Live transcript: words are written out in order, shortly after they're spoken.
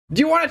Do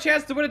you want a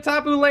chance to win a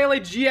Tapu Lele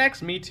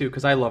GX? Me too,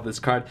 because I love this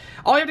card.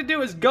 All you have to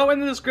do is go in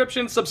the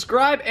description,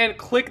 subscribe, and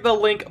click the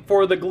link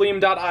for the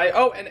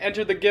gleam.io and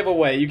enter the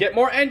giveaway. You get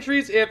more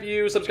entries if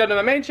you subscribe to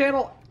my main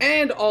channel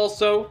and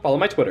also follow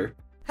my Twitter.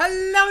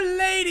 Hello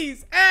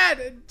ladies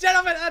and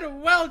gentlemen,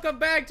 and welcome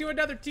back to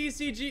another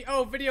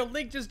TCGO video.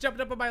 Link just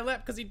jumped up on my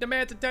lap because he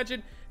demands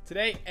attention.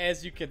 Today,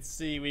 as you can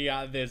see, we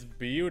got this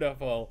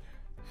beautiful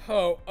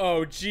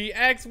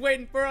GX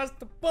waiting for us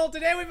to pull.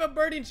 Today we have a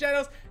Burning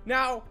Shadows.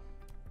 Now,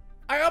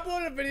 I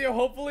uploaded a video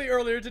hopefully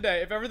earlier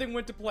today, if everything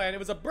went to plan. It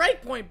was a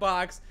breakpoint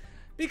box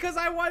because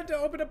I wanted to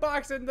open a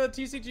box and the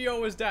TCGO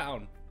was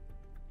down.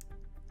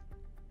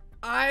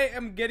 I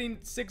am getting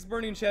 6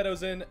 Burning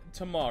Shadows in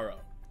tomorrow.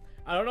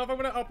 I don't know if I'm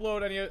going to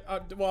upload any,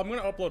 well, I'm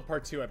going to upload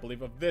part 2, I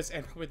believe, of this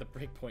and probably the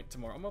breakpoint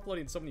tomorrow. I'm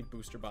uploading so many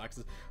booster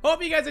boxes.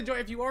 Hope you guys enjoy.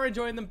 If you are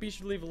enjoying them, be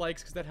sure to leave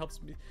likes because that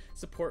helps me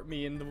support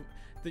me in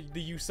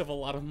the use of a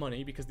lot of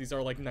money because these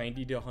are like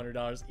 $90 to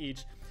 $100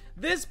 each.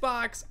 This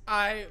box,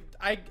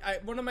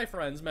 one of my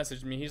friends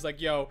messaged me. He's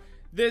like, yo,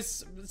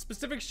 this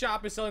specific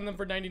shop is selling them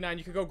for $99.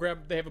 You could go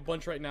grab, they have a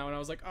bunch right now. And I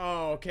was like,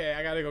 oh, okay,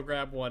 I gotta go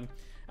grab one.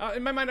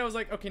 In my mind, I was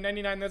like, okay,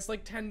 $99, that's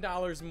like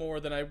 $10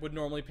 more than I would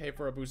normally pay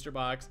for a booster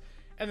box.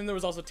 And then there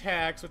was also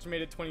tax, which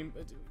made it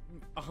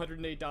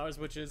 $108,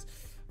 which is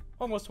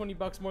almost 20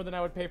 bucks more than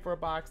I would pay for a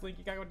box. Link,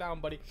 you gotta go down,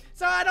 buddy.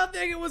 So I don't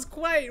think it was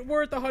quite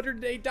worth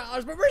 $108,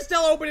 but we're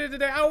still opening it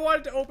today. I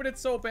wanted to open it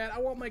so bad. I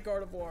want my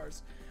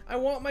Gardevoirs. I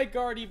want my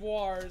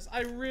Gardevoirs.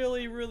 I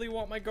really, really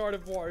want my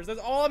Gardevoirs. That's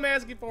all I'm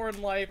asking for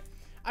in life.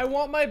 I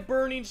want my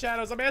Burning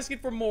Shadows. I'm asking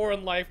for more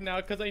in life now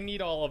because I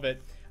need all of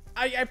it.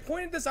 I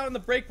pointed this out in the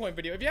Breakpoint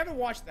video. If you haven't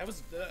watched, that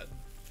was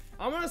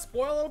I'm gonna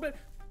spoil a little bit.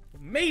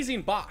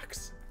 Amazing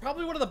box.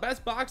 Probably one of the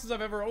best boxes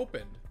I've ever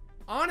opened.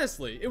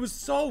 Honestly, it was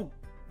so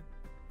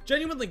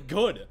genuinely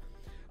good.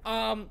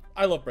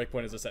 I love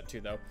Breakpoint as a set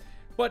too, though.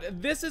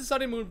 But this is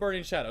Sun and Moon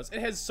Burning Shadows. It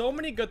has so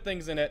many good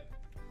things in it.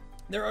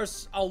 There are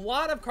a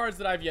lot of cards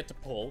that I've yet to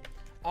pull.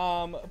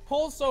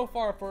 Pulls so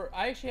far for,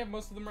 I actually have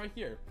most of them right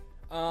here.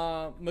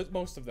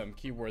 Most of them,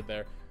 keyword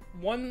there.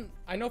 One,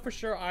 I know for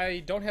sure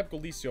I don't have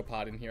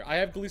Galiciopod in here. I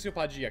have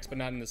Galiciopod GX, but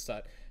not in this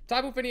set.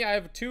 Tapu Fini, I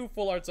have 2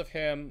 full arts of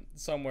him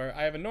somewhere.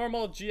 I have a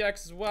normal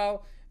GX as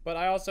well, but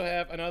I also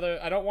have another,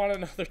 I don't want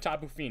another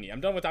Tapu Fini.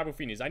 I'm done with Tapu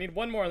Finis. I need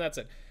one more and that's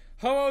it.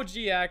 Ho-Oh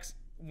GX,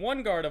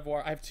 1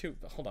 Gardevoir. I have 2,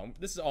 hold on,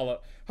 this is all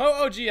up.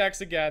 Ho-Oh GX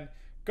again,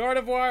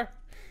 Gardevoir,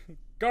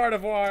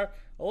 Gardevoir,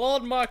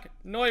 Alolan Muck,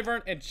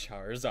 Noivern, and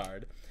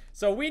Charizard.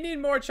 So we need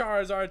more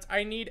Charizards.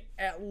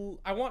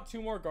 I want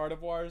 2 more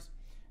Gardevoirs.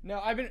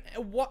 Now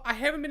I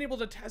haven't been able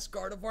to test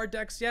Gardevoir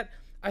decks yet.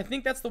 I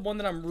think that's the one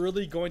that I'm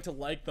really going to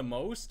like the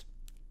most.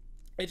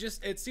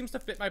 It seems to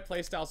fit my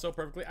playstyle so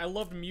perfectly. I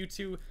loved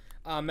Mewtwo,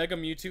 Mega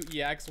Mewtwo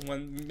EX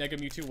when Mega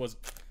Mewtwo was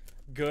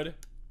good.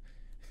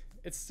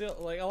 It's still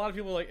like a lot of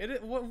people are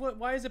like,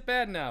 why is it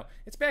bad now?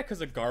 It's bad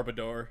because of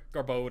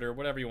Garbodor,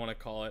 whatever you want to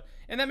call it,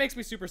 and that makes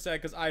me super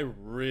sad because I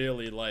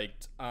really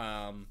liked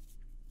Mega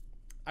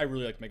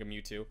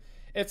Mewtwo.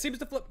 It seems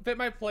to fit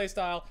my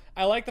playstyle.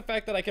 I like the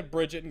fact that I can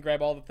bridge it and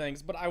grab all the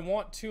things, but I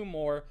want 2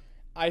 more.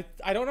 I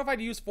don't know if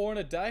I'd use 4 in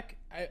a deck.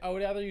 I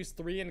would either use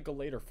 3 in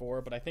Gallade or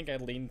 4, but I think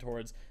I'd lean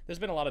towards. There's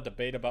been a lot of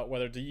debate about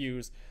whether to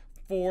use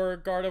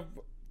 4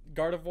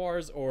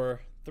 Gardevoirs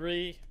or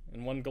 3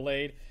 and 1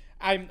 Gallade.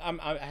 I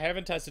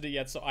haven't tested it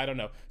yet, so I don't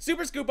know.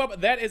 Super Scoop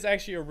Up, that is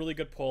actually a really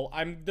good pull.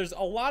 There's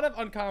a lot of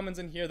uncommons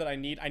in here that I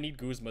need. I need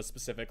Guzma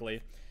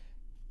specifically.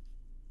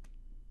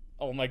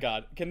 Oh my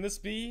god. Can this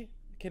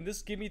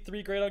give me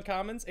 3 great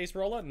uncommons? Ace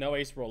Rolla? No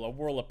Ace Rolla.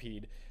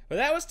 Whirlipede. But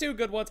that was 2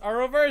 good ones. Our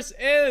reverse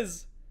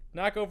is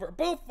Knockover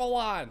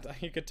Bouffant.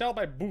 You could tell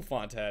by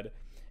Bouffant head.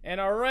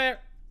 And our rare.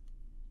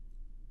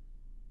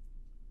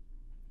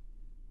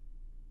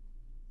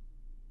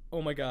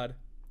 Oh my god.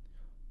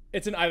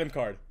 It's an item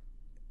card.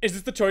 Is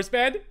this the choice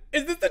band?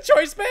 Is this the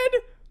choice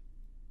band?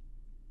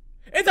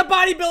 It's a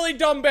bodybuilding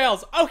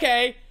dumbbells.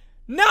 Okay.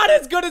 Not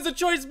as good as a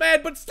choice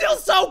band, but still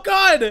so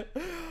good.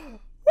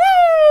 Woo!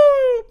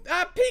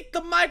 I peaked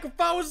the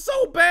microphone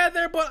so bad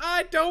there, but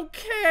I don't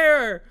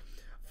care.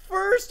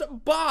 First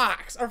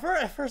box,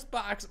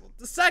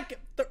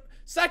 the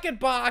second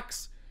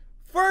box,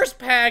 first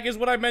pack is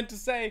what I meant to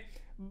say.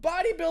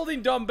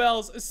 Bodybuilding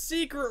dumbbells,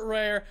 secret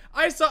rare.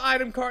 I saw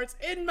item cards.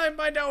 In my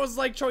mind, I was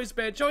like, Choice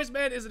Band. Choice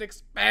Band is an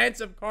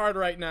expensive card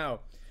right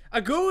now.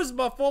 A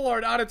Guzma full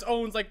art on its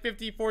own is like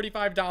 $50,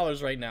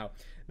 $45 right now.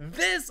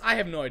 This, I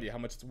have no idea how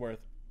much it's worth.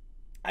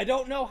 I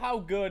don't know how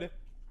good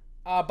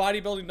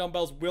bodybuilding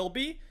dumbbells will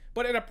be,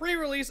 but in a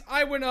pre-release,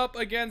 I went up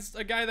against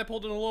a guy that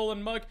pulled an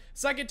Alolan Muck.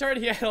 Second turn,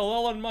 he had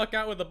Alolan Muck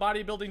out with the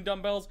bodybuilding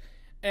dumbbells,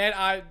 and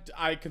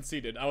I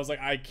conceded. I was like,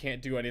 I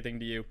can't do anything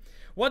to you.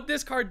 What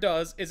this card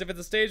does is if it's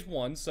a stage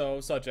 1,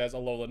 so such as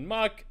Alolan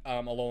Muck,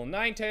 Alolan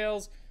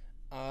Ninetales,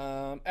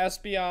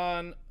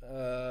 Espeon,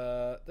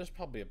 there's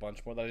probably a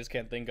bunch more that I just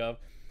can't think of.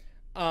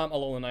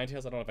 Alolan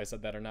Ninetales, I don't know if I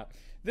said that or not.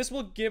 This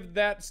will give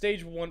that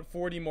stage 1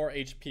 40 more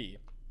HP.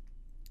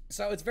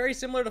 So it's very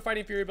similar to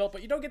Fighting Fury Belt,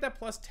 but you don't get that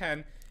plus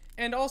 10.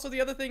 And also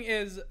the other thing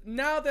is,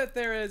 now that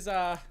there is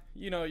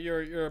you know,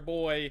 your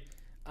boy,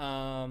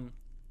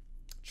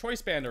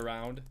 Choice Band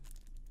around,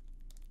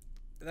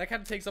 that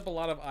kind of takes up a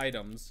lot of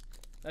items.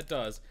 That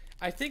does.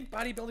 I think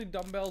bodybuilding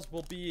dumbbells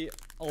will be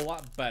a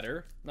lot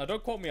better. Now,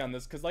 don't quote me on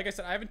this, because like I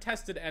said, I haven't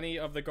tested any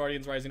of the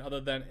Guardians Rising other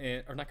than,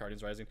 or not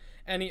Guardians Rising,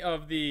 any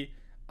of the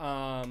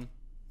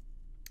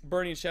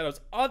Burning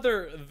Shadows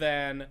other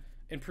than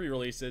in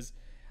pre-releases.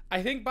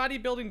 I think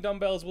bodybuilding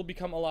dumbbells will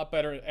become a lot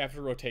better after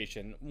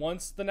rotation.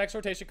 Once the next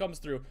rotation comes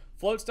through,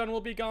 Float Stun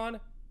will be gone,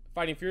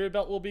 Fighting Fury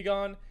Belt will be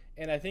gone,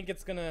 and I think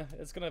it's gonna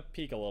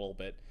peak a little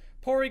bit.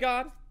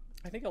 Porygon,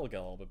 I think it'll get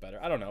a little bit better.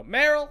 I don't know.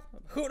 Meryl,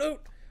 Hoot Hoot,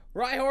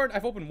 Rhyhorn.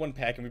 I've opened one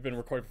pack and we've been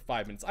recording for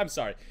 5 minutes. I'm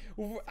sorry.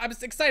 I'm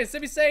excited.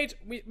 Simisage,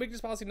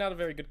 Weakness Policy, not a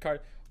very good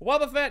card.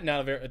 Wobbuffet,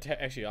 not a very,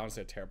 actually,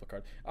 honestly, a terrible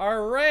card.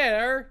 Our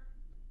rare,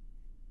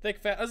 Thick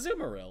Fat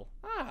Azumarill.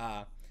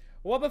 Ah.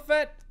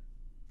 Wobbuffet,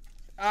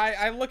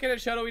 I look at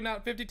it shadowing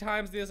out 50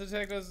 times the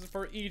attack does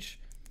for each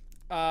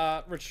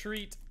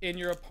retreat in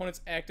your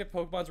opponent's active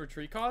Pokemon's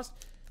retreat cost.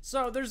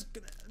 So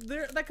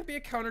that could be a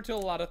counter to a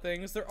lot of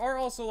things. There are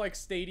also like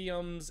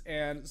stadiums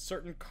and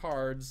certain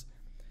cards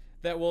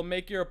that will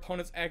make your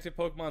opponent's active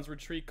Pokemon's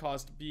retreat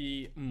cost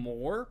be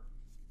more.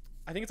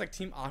 I think it's like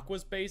Team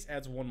Aqua's base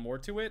adds one more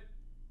to it.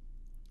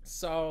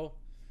 So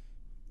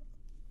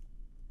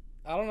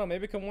I don't know,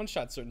 maybe it can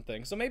one-shot certain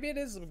things. So maybe it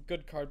is a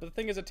good card, but the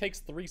thing is it takes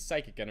 3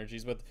 psychic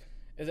energies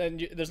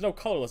and there's no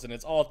colorless in it.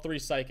 It's all 3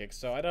 psychics.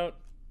 So I don't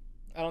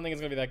think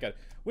it's gonna be that good.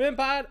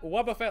 Wimpod,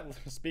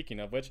 Wobbuffet, speaking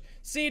of which,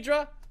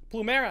 Seadra,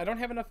 Plumera, I don't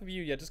have enough of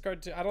you yet.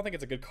 Discard I don't think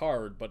it's a good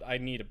card, but I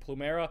need a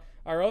Plumera.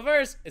 Our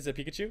reverse, is it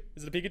a Pikachu?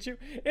 Is it a Pikachu?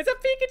 It's a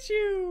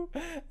Pikachu!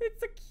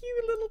 It's a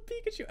cute little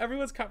Pikachu.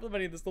 Everyone's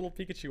complimenting this little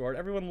Pikachu art.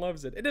 Everyone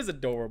loves it. It is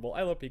adorable.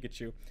 I love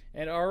Pikachu.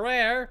 And our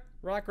rare,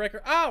 Rock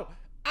Wrecker, ow!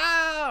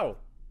 Ow!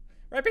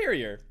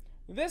 Rhyperior.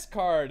 This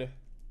card,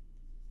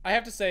 I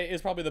have to say,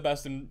 is probably the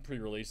best in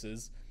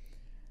pre-releases.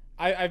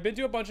 I've been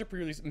to a bunch of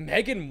pre-releases.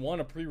 Megan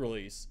won a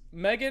pre-release.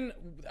 Megan,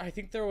 I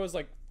think there was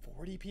like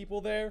 40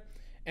 people there,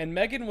 and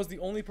Megan was the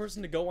only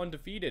person to go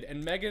undefeated,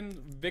 and Megan's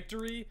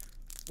victory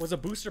was a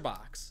booster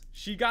box.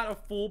 She got a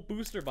full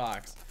booster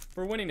box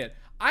for winning it.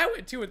 I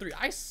went 2 and 3.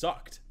 I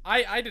sucked.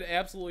 I did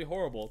absolutely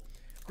horrible.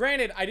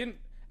 Granted, I didn't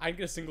get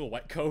a single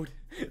white code,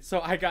 so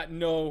I got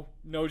no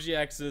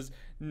GXs,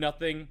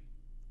 nothing.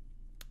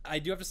 I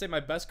do have to say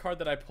my best card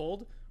that I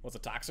pulled was a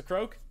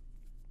Toxicroak,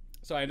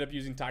 so I ended up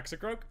using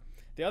Toxicroak.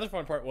 The other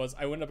fun part was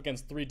I went up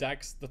against 3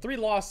 decks. The 3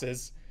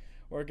 losses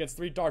were against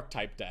 3 dark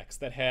type decks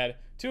that had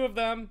 2 of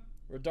them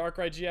were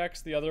Darkrai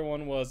GX. The other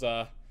one was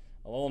a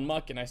little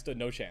muck, and I stood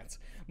no chance.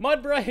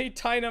 Mudbray,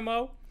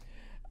 Dynamo,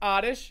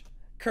 Oddish,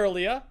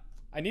 Curlia.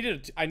 I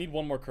need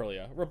one more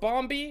Curlia.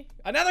 Rabombi,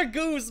 another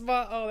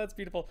Guzma. Oh, that's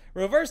beautiful.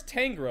 Reverse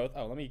Tangrowth.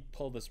 Oh, let me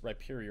pull this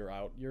Rhyperior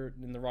out. You're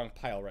in the wrong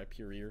pile,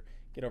 Rhyperior.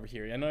 Get over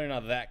here. I know you're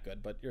not that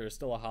good, but you're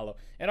still a hollow.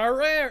 And our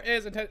rare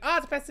is it's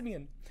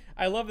Passimian.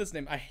 I love this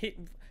name. I hate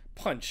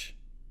Punch.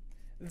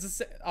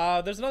 There's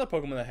another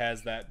Pokemon that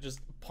has that,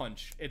 just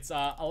Punch. It's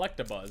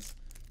Electabuzz.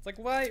 It's like,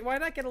 why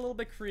not get a little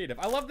bit creative?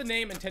 I love the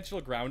name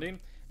Intentional Grounding.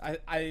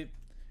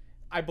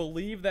 I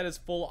believe that is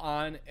full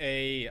on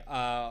a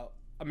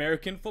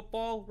American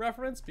football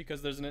reference,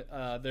 because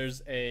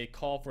there's a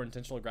call for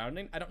intentional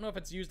grounding. I don't know if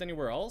it's used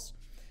anywhere else,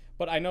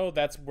 but I know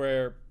that's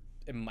where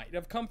it might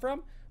have come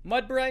from.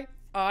 Mudbray,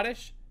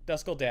 Oddish,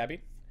 Duskull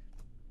Dabby.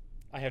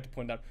 I have to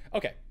point out.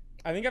 Okay,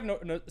 I think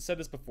I've said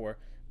this before,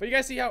 but you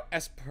guys see how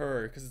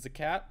Esper, because it's a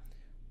cat.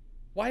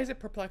 Why is it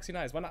Perplexing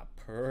Eyes? Why not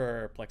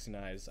Perplexing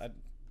Eyes?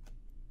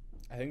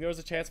 I think there was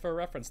a chance for a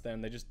reference there,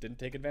 and they just didn't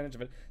take advantage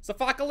of it.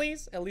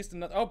 Sophocles, at least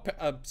another. Oh,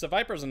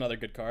 Seviper's another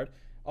good card.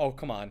 Oh,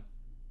 come on.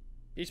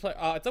 Each player.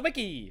 It's a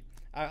Wiki.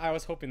 I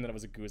was hoping that it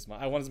was a Guzma.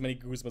 I want as many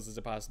Guzmas as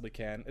I possibly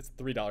can. It's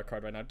a $3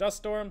 card right now.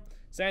 Duststorm,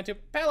 Sandtube,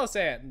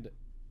 Palossand.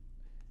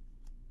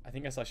 I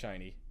think I saw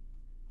shiny.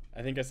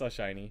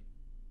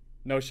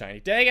 No shiny.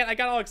 Dang it, I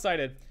got all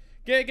excited.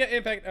 Get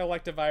Impact,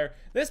 Electivire.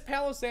 This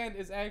Palossand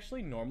is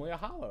actually normally a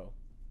hollow.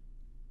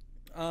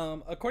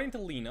 According to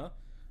Lena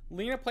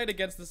played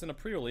against this in a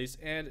pre-release,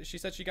 and she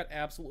said she got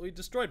absolutely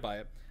destroyed by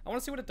it. I want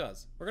to see what it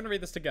does. We're going to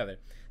read this together.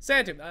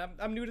 Sandtube,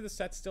 I'm new to the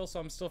set still, so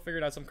I'm still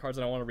figuring out some cards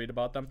and I want to read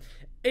about them.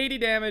 80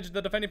 damage.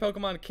 The defending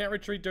Pokemon can't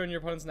retreat during your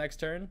opponent's next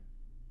turn.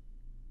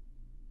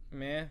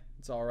 Meh,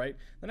 it's alright.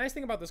 The nice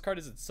thing about this card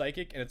is it's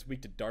psychic and it's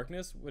weak to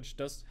darkness, which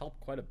does help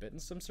quite a bit in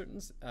some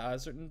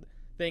certain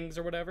things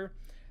or whatever.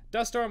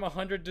 Duststorm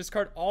 100,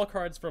 discard all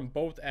cards from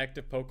both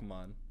active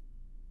Pokemon.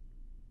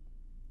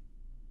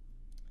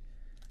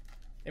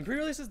 In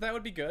pre-releases, that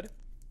would be good.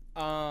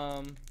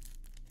 The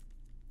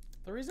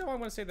reason why I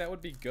want to say that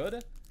would be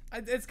good,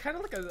 it's kind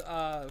of like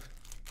a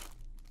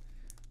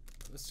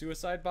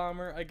suicide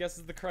bomber, I guess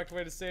is the correct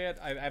way to say it.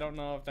 I don't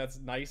know if that's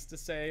nice to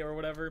say or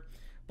whatever,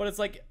 but it's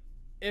like,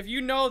 if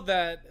you know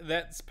that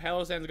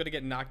Palossand is going to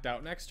get knocked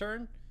out next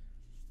turn,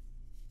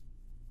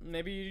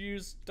 maybe you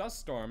use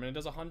Duststorm and it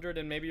does 100,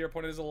 and maybe your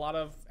opponent has a lot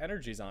of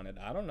energies on it.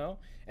 I don't know.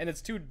 And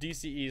it's 2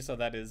 DCE, so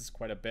that is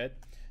quite a bit.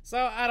 So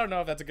I don't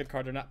know if that's a good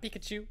card or not.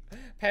 Pikachu,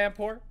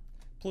 Pampor,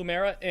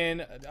 Plumera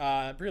in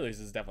pre-release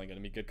is definitely going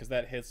to be good because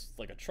that hits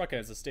like a truck and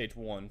it's a stage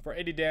 1 for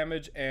 80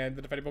 damage, and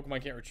the defending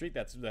Pokemon can't retreat.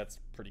 That's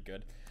pretty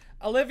good.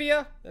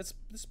 Olivia, this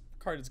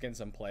card is getting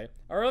some play.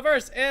 Our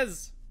reverse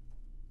is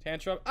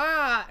Tantrum.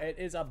 It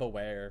is a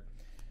Beware.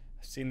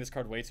 I've seen this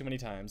card way too many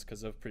times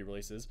because of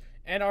pre-releases.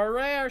 And our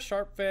rare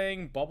Sharp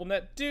Fang, Bubble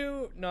Net,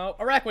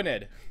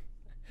 Araquanid.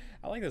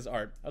 I like this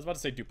art. I was about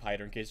to say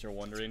Dupiter in case you're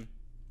wondering.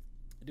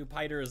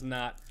 Dupiter is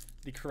not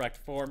the correct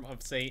form of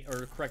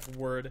or correct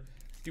word.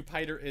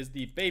 Dupiter is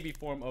the baby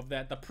form of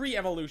that. The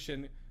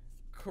pre-evolution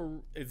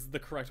is the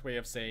correct way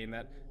of saying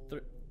that.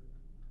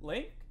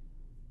 Link?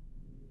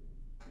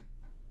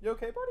 You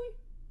okay, buddy?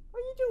 What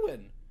are you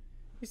doing?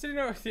 He's sitting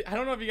there. I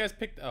don't know if you guys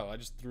picked. Oh, I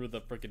just threw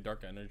the freaking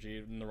dark energy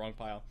in the wrong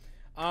pile.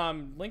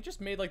 Link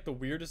just made like the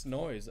weirdest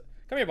noise.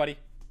 Come here, buddy.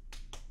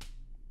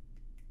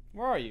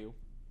 Where are you?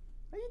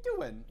 What are you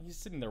doing? He's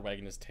sitting there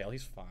wagging his tail.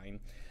 He's fine.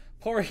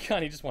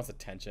 Porygon, he just wants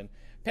attention.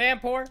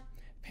 Pampor,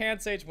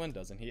 Pansage, when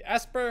doesn't he?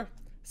 Esper,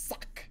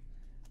 Suck.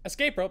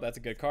 Escape Rope, that's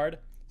a good card.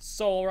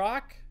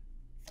 Solrock.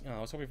 Oh,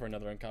 I was hoping for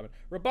another uncommon.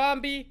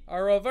 Rabombi,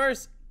 our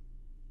reverse.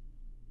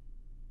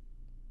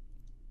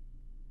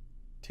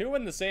 2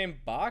 in the same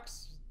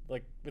box?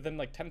 Like, within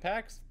like 10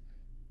 packs?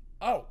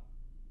 Oh.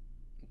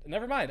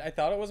 Never mind. I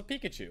thought it was a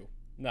Pikachu.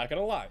 Not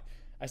gonna lie.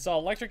 I saw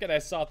Electric and I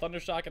saw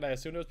Thundershock and I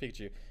assumed it was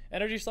Pikachu.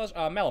 Energy Slush,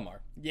 Malamar.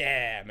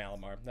 Yeah,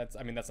 Malamar.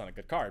 I mean, that's not a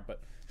good card,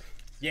 but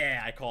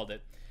yeah, I called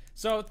it.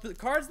 So, the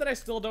cards that I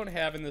still don't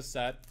have in this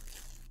set,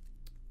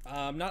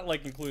 not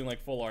like including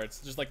like full arts,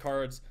 just like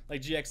cards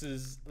like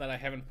GXs that I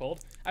haven't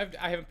pulled. I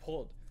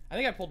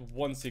think I pulled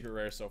 1 secret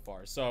rare so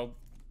far. So,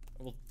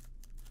 well,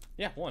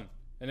 yeah, 1.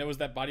 And it was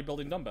that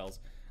bodybuilding dumbbells.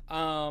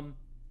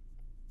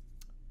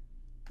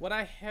 What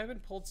I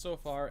haven't pulled so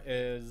far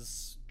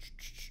is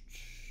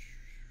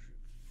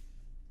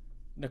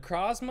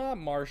Necrozma,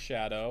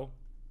 Marshadow,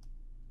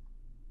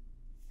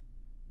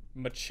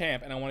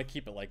 Machamp, and I want to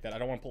keep it like that. I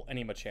don't want to pull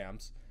any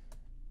Machamps.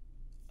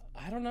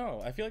 I don't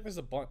know. I feel like there's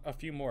a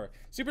few more.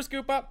 Super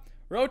Scoop Up,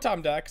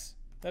 Rotom Dex.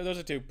 Those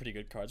are 2 pretty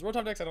good cards.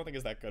 Rotom Dex I don't think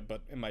is that good,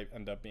 but it might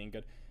end up being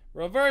good.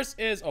 Reverse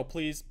is, oh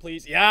please,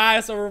 please,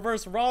 yes, a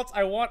reverse Ralts.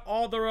 I want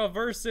all the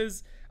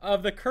reverses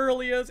of the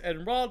Curlias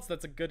and Ralts.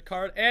 That's a good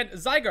card. And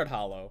Zygarde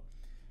Hollow.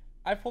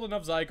 I've pulled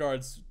enough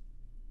Zygardes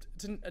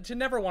to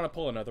never want to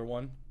pull another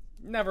one.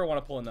 Never want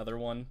to pull another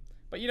one.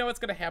 But you know it's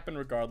going to happen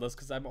regardless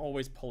because I'm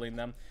always pulling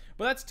them.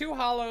 But that's 2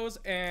 hollows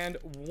and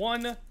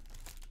 1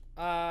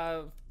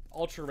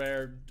 ultra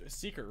rare,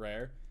 secret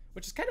rare.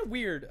 Which is kind of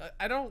weird.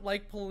 I don't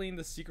like pulling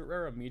the secret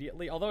rare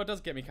immediately, although it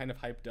does get me kind of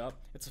hyped up.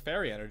 It's a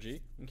fairy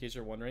energy, in case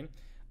you're wondering.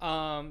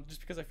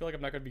 Just because I feel like I'm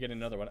not going to be getting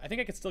another one. I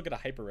think I could still get a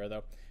hyper rare,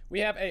 though.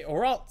 We have a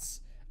Oralts,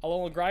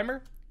 Alolan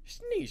Grimer,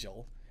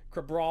 Sneasel,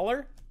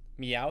 Crabrawler,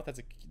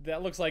 Meowth.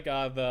 That looks like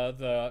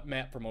the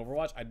map from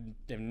Overwatch. I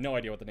have no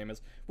idea what the name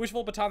is.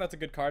 Wishful Baton, that's a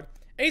good card.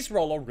 Ace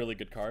Rolo, really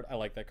good card. I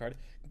like that card.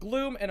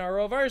 Gloom, and our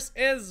reverse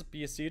is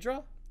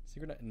Beasidra,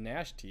 Secret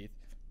Gnash Teeth.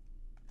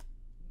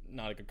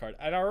 Not a good card.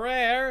 And a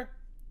rare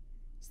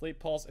Sleep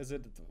Pulse. Is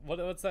it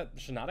what's that?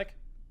 Shiinotic?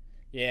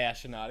 Yeah,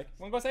 Shiinotic.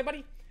 Wanna go say,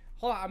 buddy?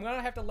 Hold on, I'm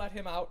gonna have to let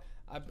him out.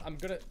 I'm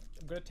gonna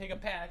take a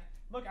pack.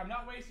 Look, I'm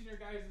not wasting your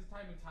guys'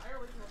 time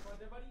entirely. You wanna go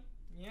there, buddy?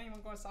 Yeah, you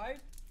wanna go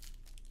outside?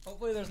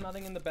 Hopefully there's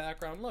nothing in the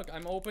background. Look,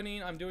 I'm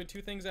opening, I'm doing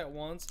 2 things at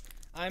once.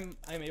 I'm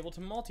able to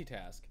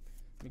multitask.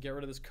 Let me get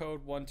rid of this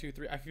code 1, 2,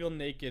 3. I feel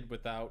naked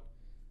without.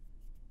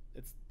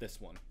 It's this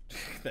one.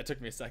 That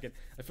took me a second.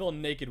 I feel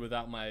naked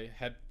without my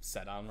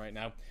headset on right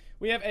now.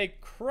 We have a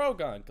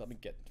Krogan. Let me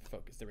get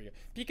focused. There we go.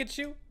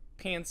 Pikachu,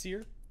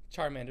 Pansear,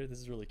 Charmander. This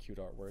is really cute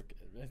artwork.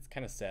 It's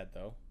kind of sad,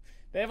 though.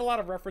 They have a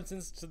lot of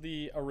references to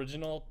the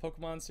original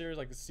Pokemon series,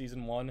 like the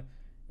Season 1. It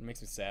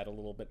makes me sad a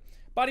little bit.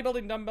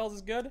 Bodybuilding Dumbbells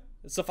is good.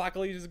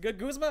 Sophocles is good.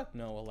 Guzma?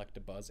 No,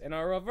 Electabuzz. And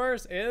our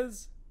reverse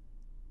is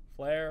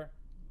Flare,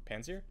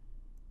 Pansear?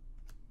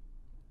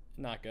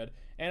 Not good.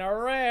 And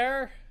our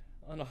rare,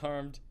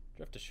 Unarmed,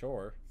 Drift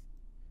Ashore.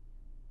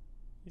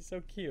 He's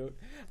so cute.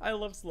 I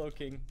love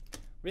Slowking.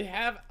 We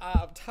have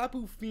a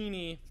Tapu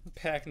Fini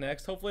pack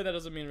next. Hopefully that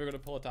doesn't mean we're going to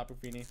pull a Tapu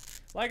Fini.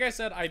 Like I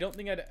said, I don't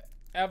think I'd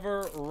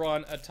ever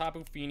run a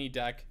Tapu Fini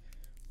deck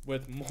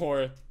with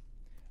more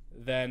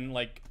than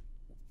like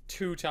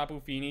 2 Tapu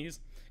Finis.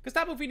 Because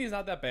Tapu Fini is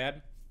not that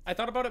bad. I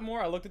thought about it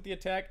more. I looked at the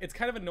attack. It's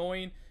kind of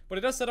annoying, but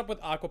it does set up with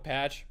Aqua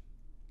Patch.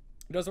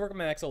 It does work with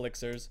Max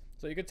Elixirs.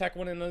 So you could tech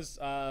one in this,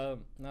 not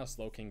a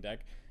Slowking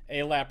deck, a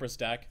Lapras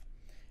deck.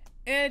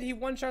 And he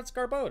one-shots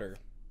Garbodor.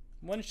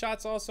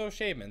 One-shots also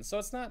Shaman. So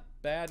it's not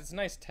bad. It's a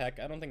nice tech.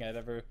 I don't think I'd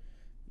ever...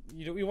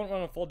 You won't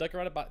run a full deck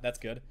around it, but that's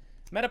good.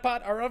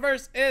 Metapod, our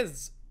reverse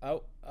is...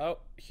 Oh,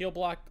 Heal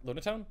Block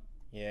Lunatone?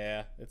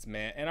 Yeah, it's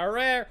man. And our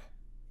rare...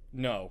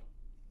 No.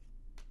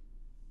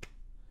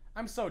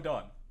 I'm so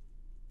done.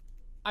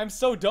 I'm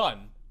so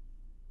done.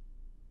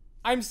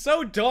 I'm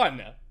so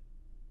done.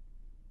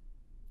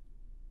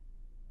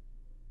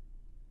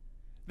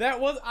 That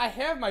was... I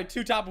have my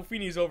 2 Tapu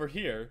Finis over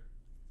here.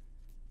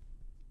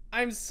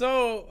 I'm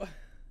so...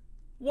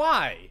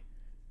 Why?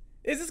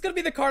 Is this going to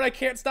be the card I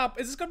can't stop?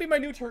 Is this going to be my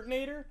new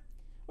Turtonator?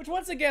 Which,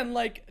 once again,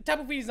 like,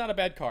 Tapu Fini's not a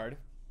bad card.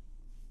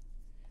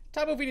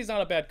 Tapu Fini's not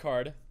a bad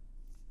card.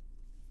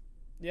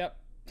 Yep.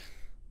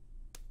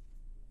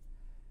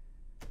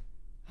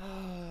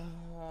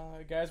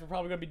 Guys, we're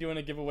probably going to be doing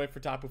a giveaway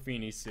for Tapu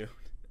Fini soon.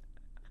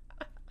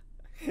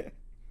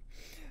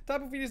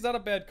 Tapu Fini's not a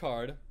bad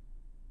card.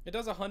 It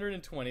does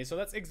 120, so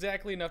that's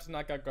exactly enough to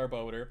knock out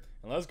Garbodor.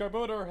 Unless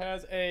Garbodor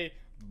has a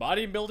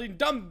bodybuilding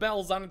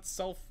dumbbells on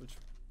itself, which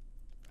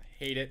I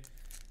hate it.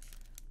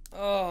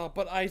 Oh,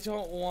 but I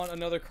don't want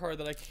another card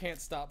that I can't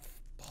stop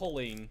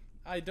pulling.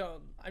 I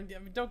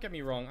mean, don't get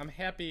me wrong, I'm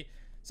happy.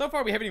 So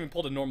far, we haven't even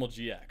pulled a normal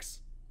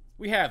GX.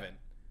 We haven't.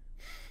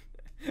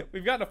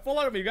 We've gotten a full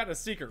art, we've gotten a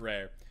secret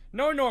rare.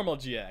 No normal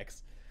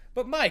GX.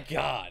 But my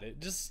god,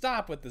 just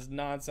stop with this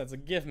nonsense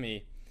and give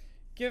me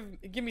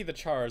the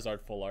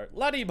Charizard full art.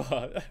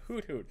 Ladiba,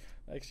 Hoot Hoot.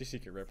 Actually,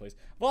 secret rare, please.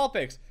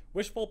 Vulpix,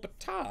 Wishful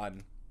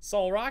Baton,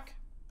 Solrock,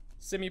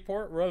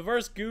 Simiport,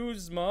 Reverse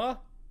Guzma.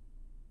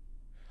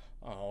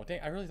 Oh, dang,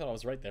 I really thought I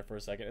was right there for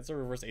a second. It's a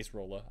reverse Ace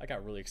Rolla. I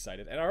got really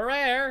excited. And a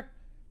rare!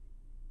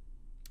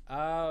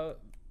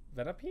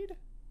 Venipede?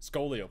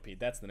 Scoliopede,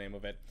 that's the name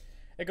of it.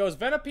 It goes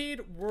Venipede,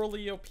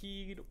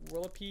 Whirlipede,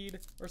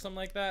 or something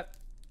like that.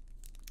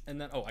 And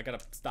then, oh, I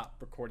gotta stop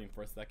recording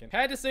for a second.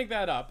 Had to sync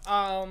that up.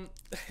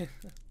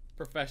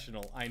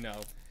 Professional, I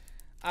know.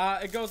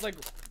 It goes like,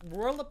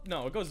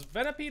 it goes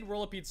Venipede,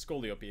 Whirlipede,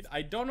 Scoliopede.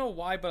 I don't know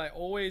why, but I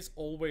always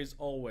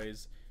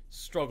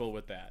struggle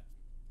with that.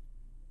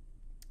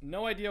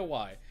 No idea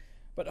why.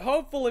 But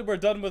hopefully we're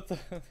done with the,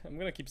 I'm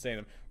gonna keep saying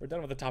them. We're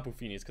done with the Tapu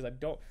Finis, because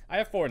I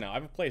have 4 now. I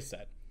have a play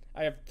set.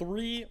 I have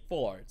 3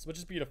 full arts, which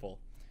is beautiful.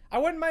 I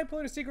wouldn't mind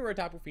pulling a secret rare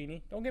Tapu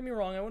Fini. Don't get me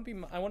wrong, I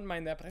wouldn't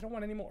mind that, but I don't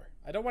want any more.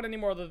 I don't want any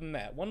more other than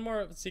that. One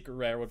more secret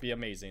rare would be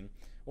amazing.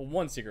 Well,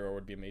 1 secret rare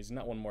would be amazing,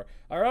 not 1 more.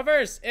 Our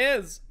reverse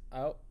is,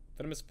 oh,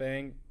 Venomous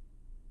Fang.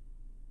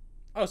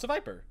 Oh, it's a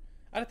Viper.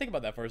 I had to think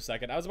about that for a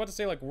second. I was about to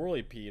say like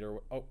Whirlipede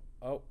or,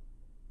 oh.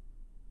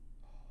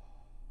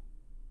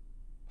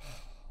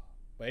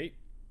 Wait.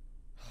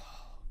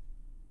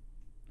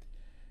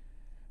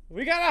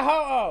 We got a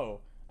Ho-Oh!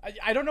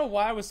 I don't know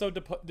why I was so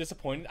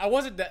disappointed. I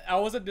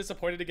wasn't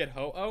disappointed to get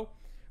Ho-Oh,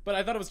 but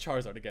I thought it was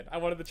Charizard again. I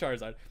wanted the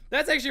Charizard.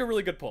 That's actually a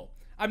really good pull.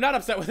 I'm not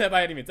upset with that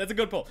by any means. That's a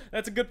good pull.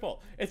 That's a good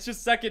pull. It's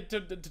just second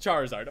to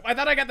Charizard. I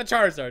thought I got the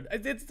Charizard.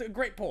 It's a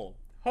great pull.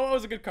 Ho-Oh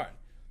is a good card.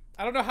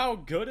 I don't know how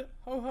good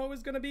Ho-Oh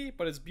is going to be,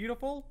 but it's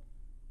beautiful.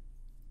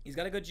 He's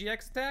got a good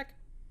GX attack.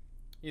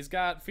 He's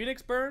got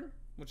Phoenix Burn,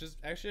 which is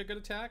actually a good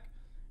attack.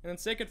 And then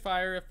Sacred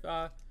Fire if,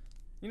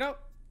 you know,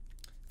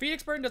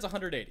 Phoenix Burn does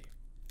 180,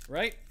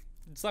 right?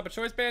 Slap a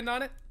Choice Band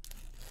on it.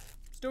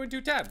 It's doing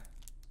 210.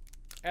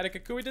 Add a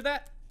Kukui to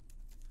that.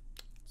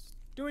 It's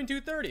doing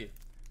 230.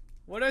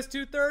 What does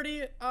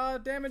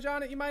 230 damage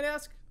on it, you might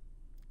ask?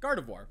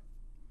 Gardevoir.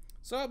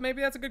 So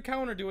maybe that's a good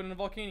counter doing in a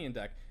Volcanion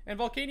deck. And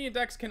Volcanion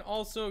decks can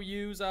also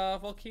use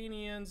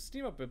Volcanion's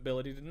Steam Up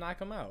ability to knock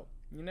them out.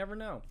 You never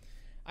know.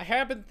 I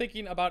have been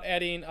thinking about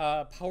adding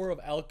Power of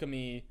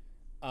Alchemy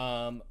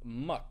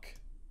Muck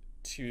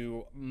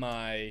to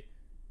my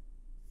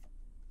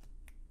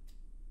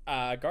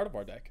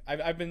Gardevoir deck.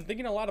 I've been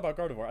thinking a lot about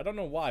Gardevoir. I don't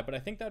know why, but I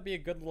think that'd be a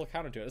good little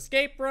counter to it.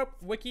 Escape Rope,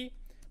 Wiki,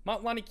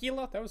 Mount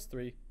Lanakila, that was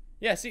 3.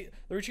 Yeah, see,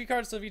 the retreat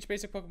cards of each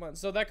basic Pokemon.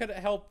 So that could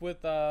help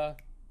with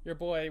your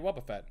boy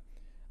Wobbuffet.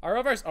 Our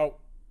reverse, oh,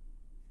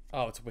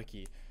 it's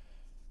Wiki.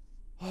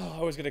 Oh, I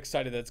always get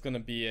excited that it's gonna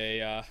be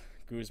a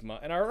Guzma.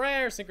 And our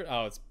rare Synchro,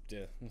 oh, it's,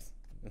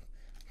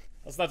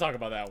 let's not talk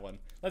about that one.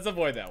 Let's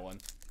avoid that one.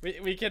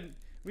 We can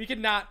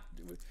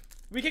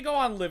go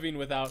on living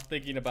without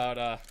thinking about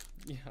a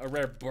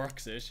rare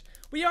Bruxish.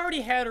 We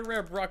already had a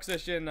rare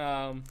Bruxish in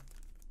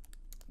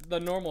the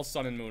normal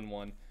Sun and Moon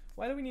one.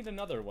 Why do we need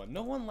another one?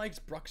 No one likes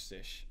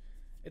Bruxish.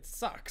 It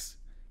sucks.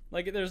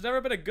 Like, there's never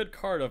been a good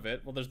card of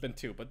it. Well, there's been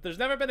 2, but there's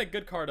never been a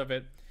good card of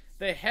it.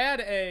 They had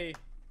a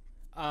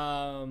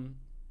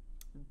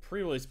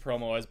pre-release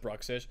promo as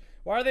Bruxish.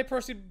 Why are they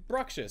pushing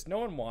Bruxish? No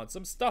one wants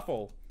them.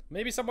 Stuffle.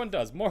 Maybe someone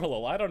does.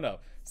 Morlul, I don't know.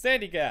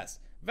 Sandy Gas.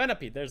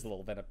 Venipede. There's the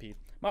little Venipede.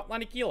 Mount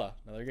Lanakila.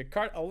 Another good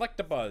card.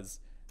 Electabuzz.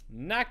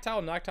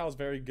 Noctowl. Noctowl's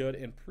very good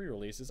in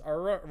pre-releases.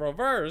 Our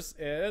reverse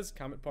is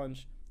Comet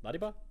Punch.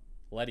 Latiba?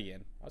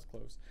 Ledian. I was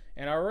close.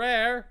 And our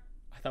rare,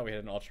 I thought we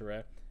had an ultra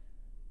rare.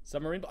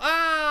 Submarine.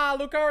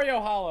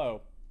 Lucario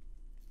Hollow.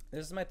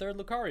 This is my 3rd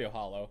Lucario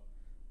Hollow.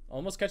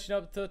 Almost catching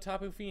up to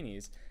Tapu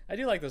Finis. I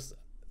do like this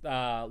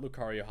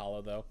Lucario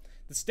Hollow though.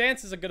 The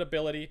stance is a good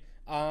ability.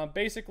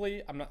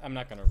 Basically, I'm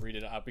not gonna read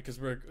it out because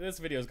this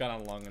video's gone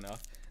on long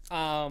enough.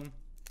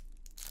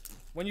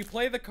 When you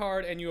play the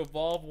card and you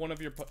evolve one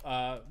of your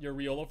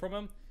Riolo from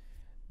him,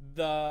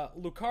 the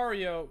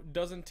Lucario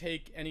doesn't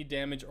take any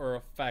damage or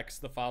effects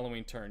the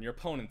following turn, your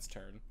opponent's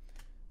turn.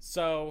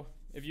 So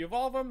if you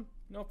evolve him,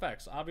 no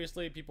effects.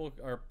 Obviously,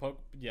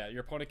 your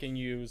opponent can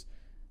use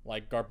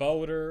like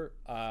Garbodor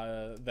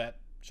that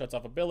shuts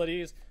off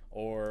abilities,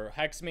 or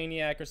Hex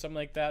Maniac or something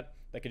like that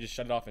could just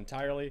shut it off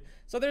entirely.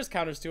 So there's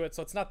counters to it,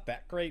 so it's not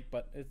that great,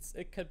 but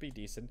it could be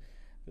decent.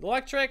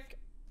 Electric,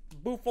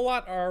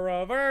 Bouffalant, our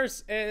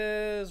reverse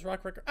is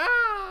Rock Breaker.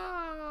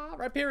 Ah,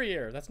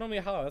 Rhyperior. That's normally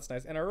a hollow. That's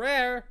nice. And a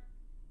rare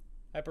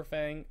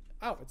Hyperfang.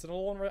 Oh, it's an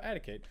Alolan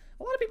Raticate.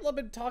 A lot of people have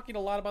been talking a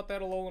lot about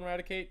that Alolan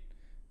Raticate.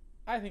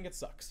 I think it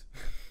sucks.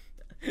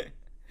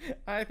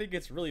 I think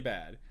it's really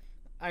bad.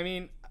 I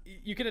mean,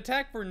 you can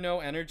attack for no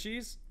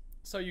energies,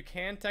 so you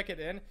can tech it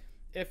in.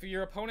 If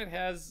your opponent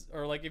has,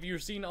 or like if you're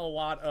seeing a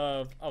lot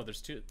of,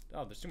 there's two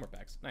more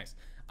packs. Nice.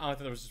 I thought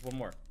there was just one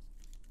more.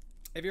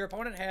 If your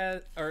opponent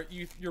has, or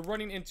you're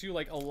running into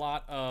like a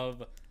lot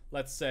of,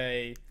 let's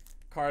say,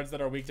 cards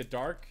that are weak to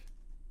dark,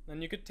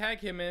 then you could tag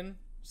him in,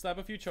 slap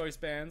a few choice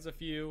bands,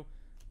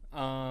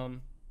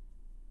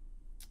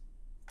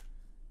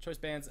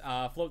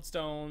 float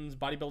stones,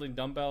 bodybuilding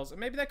dumbbells, and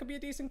maybe that could be a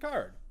decent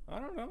card. I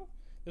don't know.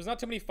 There's not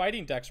too many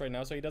fighting decks right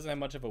now, so he doesn't have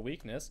much of a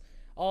weakness.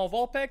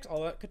 Vulpix,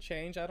 that could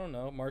change. I don't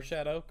know.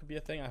 Marshadow could be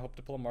a thing. I hope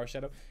to pull a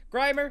Marshadow.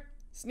 Grimer,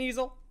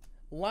 Sneasel,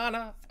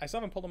 Lana. I still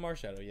haven't pulled a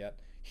Marshadow yet.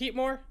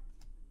 Heatmore,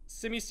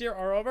 Simisear,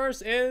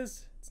 Ouroverse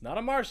is... It's not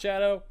a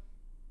Marshadow.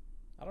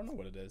 I don't know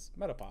what it is.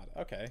 Metapod.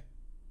 Okay.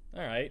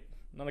 Alright.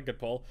 Not a good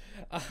pull.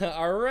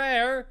 A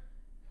rare...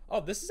 Oh,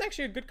 this is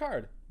actually a good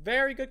card.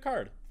 Very good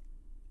card.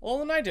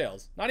 Alolan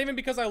Ninetales. Not even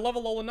because I love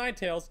Alolan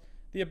Ninetales.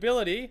 The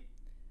ability...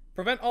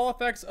 Prevent all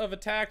effects of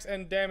attacks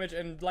and damage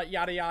and like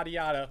yada yada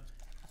yada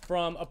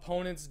from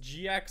opponents'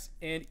 GX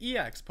and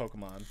EX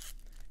Pokemon.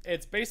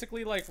 It's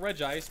basically like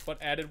Regice, but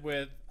added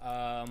with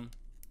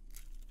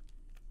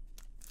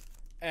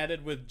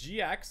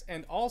GX,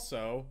 and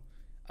also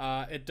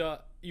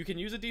you can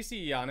use a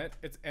DCE on it.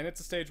 It's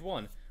a stage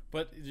 1,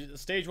 but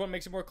stage 1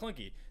 makes it more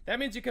clunky. That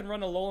means you can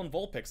run Alolan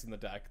Vulpix in the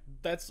deck.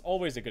 That's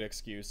always a good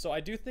excuse. So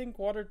I do think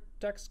Water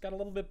decks got a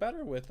little bit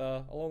better with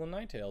Alolan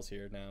Ninetales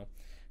here now.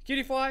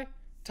 Cutiefly,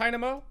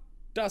 Tynamo,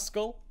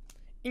 Duskull,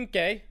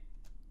 Inkay,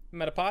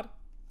 Metapod,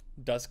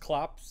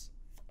 Dusclops,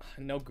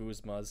 no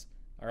Guzmas.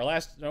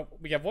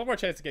 We have one more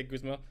chance to get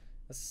Guzma.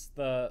 This is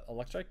the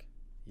Electric?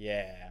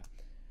 Yeah.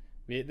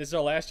 This is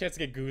our last chance to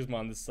get Guzma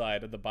on this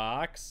side of the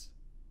box.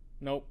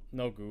 Nope,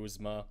 no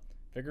Guzma.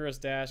 Vigorous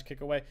Dash,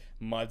 Kick Away,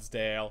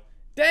 Mudsdale.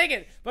 Dang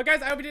it! But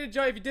guys, I hope you did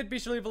enjoy. If you did, be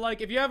sure to leave a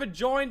like. If you haven't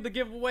joined the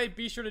giveaway,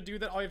 be sure to do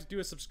that. All you have to do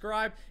is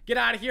subscribe. Get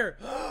out of here.